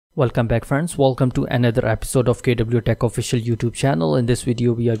Welcome back friends, welcome to another episode of KW Tech official YouTube channel. In this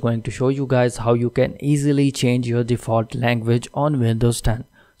video we are going to show you guys how you can easily change your default language on Windows 10.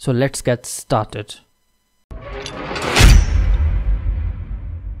 So let's get started.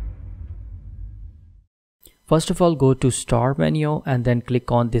 First of all, go to Start menu and then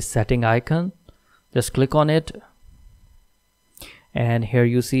click on this setting icon. Just click on it and here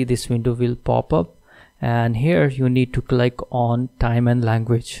you see this window will pop up. And here you need to click on time and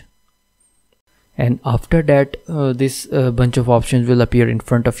language, and after that this bunch of options will appear in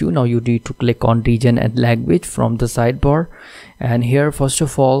front of you. Now you need to click on region and language from the sidebar, and here first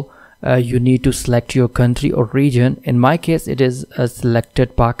of all you need to select your country or region. In my case it is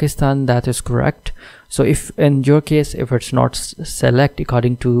selected Pakistan, that is correct. So if in your case if it's not select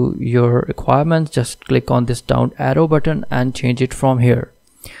according to your requirements, just click on this down arrow button and change it from here.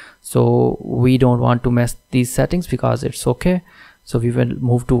 So we don't want to mess these settings because it's okay. So we will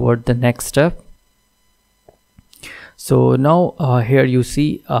move toward the next step. So now here you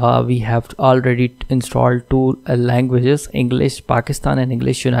see we have already installed two languages, English Pakistan and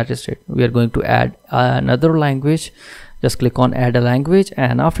English United States. We are going to add another language. Just click on add a language,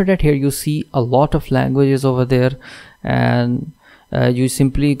 and after that here you see a lot of languages over there, and you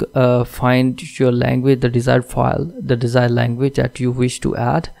simply find your language, the desired file, the desired language that you wish to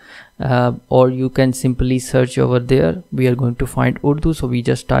add, or you can simply search over there. We are going to find Urdu, so we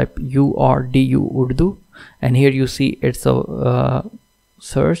just type URDU Urdu, and here you see it's a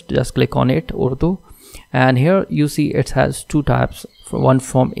search. Just click on it, Urdu, and here you see it has two types, one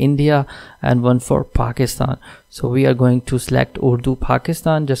from India and one for Pakistan. So we are going to select Urdu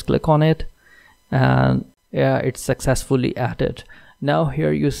Pakistan. Just click on it, and yeah, it's successfully added. Now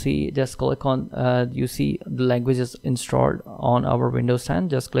here you see, just click on you see the languages installed on our Windows 10.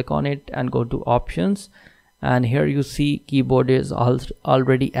 Just click on it and go to options, and here you see keyboard is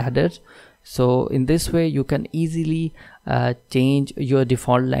already added. So in this way you can easily change your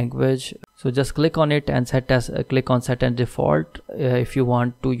default language. So just click on it and click on set as default if you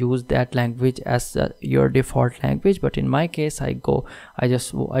want to use that language as your default language. But in my case I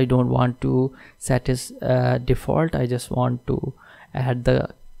don't want to set as default. I just want to add the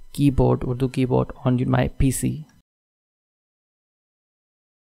keyboard, Urdu keyboard, on my PC.